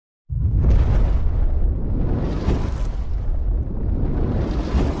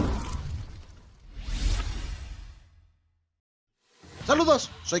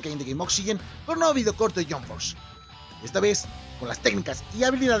Saludos, soy Canal de Game Oxygen con un nuevo video corto de Jump Force. Esta vez con las técnicas y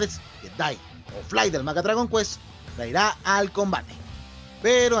habilidades que Die o Fly del Manga Dragon Quest traerá al combate.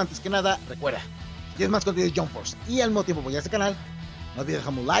 Pero antes que nada, recuerda, si quieres más contenido de Jump Force y al mismo tiempo apoyar este canal, no olvides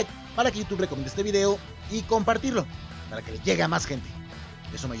dejar un like para que YouTube recomiende este video y compartirlo para que le llegue a más gente.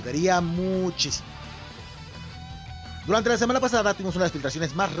 Eso me ayudaría muchísimo. Durante la semana pasada tuvimos una de las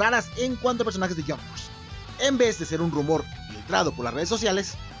filtraciones más raras en cuanto a personajes de Jump Force. En vez de ser un rumor filtrado por las redes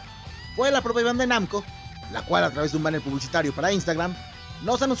sociales, fue la propia banda de Namco, la cual a través de un banner publicitario para Instagram,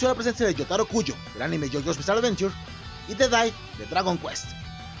 nos anunció la presencia de Yotaro Kujo del anime JoJo's Bizarre Adventure y de Dai de Dragon Quest,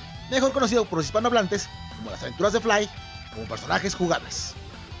 mejor conocido por los hispanohablantes como las aventuras de Fly, como personajes jugables.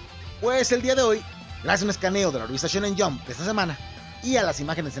 Pues el día de hoy, gracias a un escaneo de la revista Shonen Jump de esta semana y a las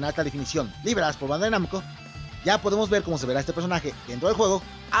imágenes en alta definición liberadas por banda de Namco, ya podemos ver cómo se verá este personaje dentro del juego,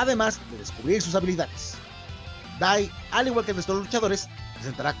 además de descubrir sus habilidades. Dai, al igual que el resto de los luchadores,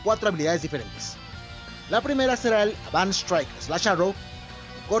 presentará 4 habilidades diferentes. La primera será el Avant Strike / Arrow,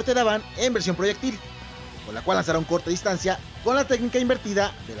 un corte de Avant en versión proyectil, con la cual lanzará un corte a distancia con la técnica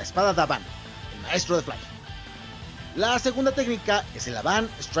invertida de la espada de Avant, el maestro de Fly. La segunda técnica es el Avant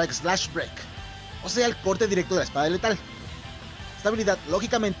Strike / Break, o sea el corte directo de la espada letal. Esta habilidad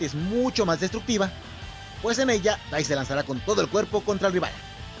lógicamente es mucho más destructiva, pues en ella Dai se lanzará con todo el cuerpo contra el rival.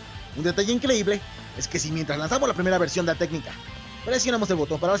 Un detalle increíble es que si mientras lanzamos la primera versión de la técnica presionamos el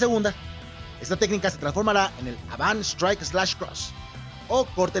botón para la segunda, esta técnica se transformará en el Avant Strike / Cross, o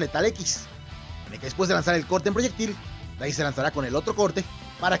corte letal X, en el que después de lanzar el corte en proyectil, Dai se lanzará con el otro corte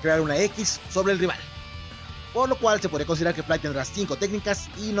para crear una X sobre el rival, por lo cual se podría considerar que Fly tendrá 5 técnicas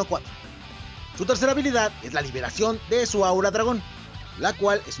y no 4. Su tercera habilidad es la liberación de su aura dragón, la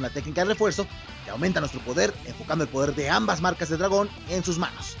cual es una técnica de refuerzo que aumenta nuestro poder enfocando el poder de ambas marcas de dragón en sus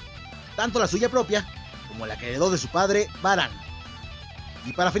manos, tanto la suya propia como la que heredó de su padre Baran.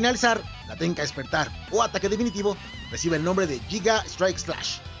 Y para finalizar, la técnica despertar o ataque definitivo recibe el nombre de Giga Strike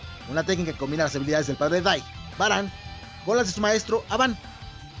Slash, una técnica que combina las habilidades del padre de Dai, Baran, con las de su maestro Avant.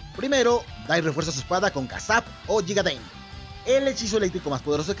 Primero, Dai refuerza su espada con Gazap o Giga Dane, el hechizo eléctrico más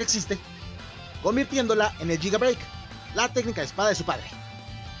poderoso que existe, convirtiéndola en el Giga Break, la técnica de espada de su padre.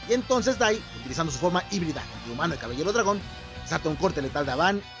 Y entonces Dai, utilizando su forma híbrida entre humano y caballero dragón, salta un corte letal de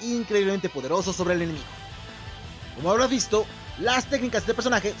Avant increíblemente poderoso sobre el enemigo. Como habrás visto, las técnicas de este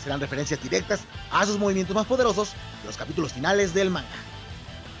personaje serán referencias directas a sus movimientos más poderosos de los capítulos finales del manga.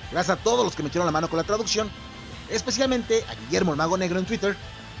 Gracias a todos los que me echaron la mano con la traducción, especialmente a Guillermo el Mago Negro en Twitter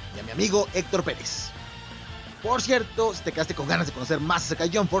y a mi amigo Héctor Pérez. Por cierto, si te quedaste con ganas de conocer más acerca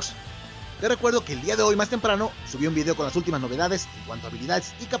de Jump Force, te recuerdo que el día de hoy más temprano subí un video con las últimas novedades en cuanto a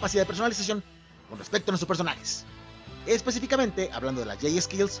habilidades y capacidad de personalización con respecto a nuestros personajes, específicamente hablando de las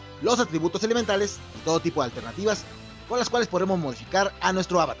J-Skills, los atributos elementales y todo tipo de alternativas con las cuales podremos modificar a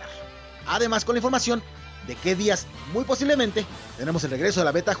nuestro avatar. Además con la información de qué días muy posiblemente tendremos el regreso de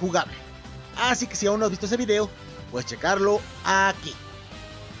la beta jugable. Así que si aún no has visto ese video, puedes checarlo aquí.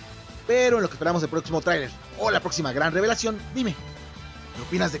 Pero en lo que esperamos el próximo tráiler o la próxima gran revelación, dime, ¿qué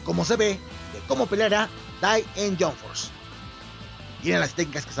opinas de cómo se ve, de cómo peleará Dai en Jump Force? ¿Tienen las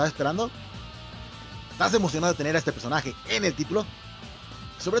técnicas que estabas esperando? ¿Estás emocionado de tener a este personaje en el título?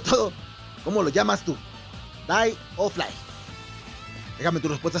 Sobre todo, ¿cómo lo llamas tú? ¿Dai o Fly? Déjame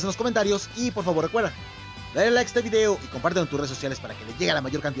tus respuestas en los comentarios y por favor recuerda, dale like a este video y compártelo en tus redes sociales para que le llegue a la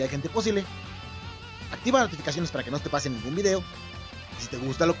mayor cantidad de gente posible. Activa las notificaciones para que no te pase ningún video. Y si te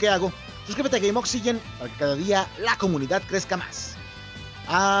gusta lo que hago, suscríbete a Game Oxygen para que cada día la comunidad crezca más.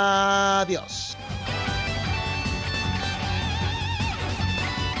 Adiós.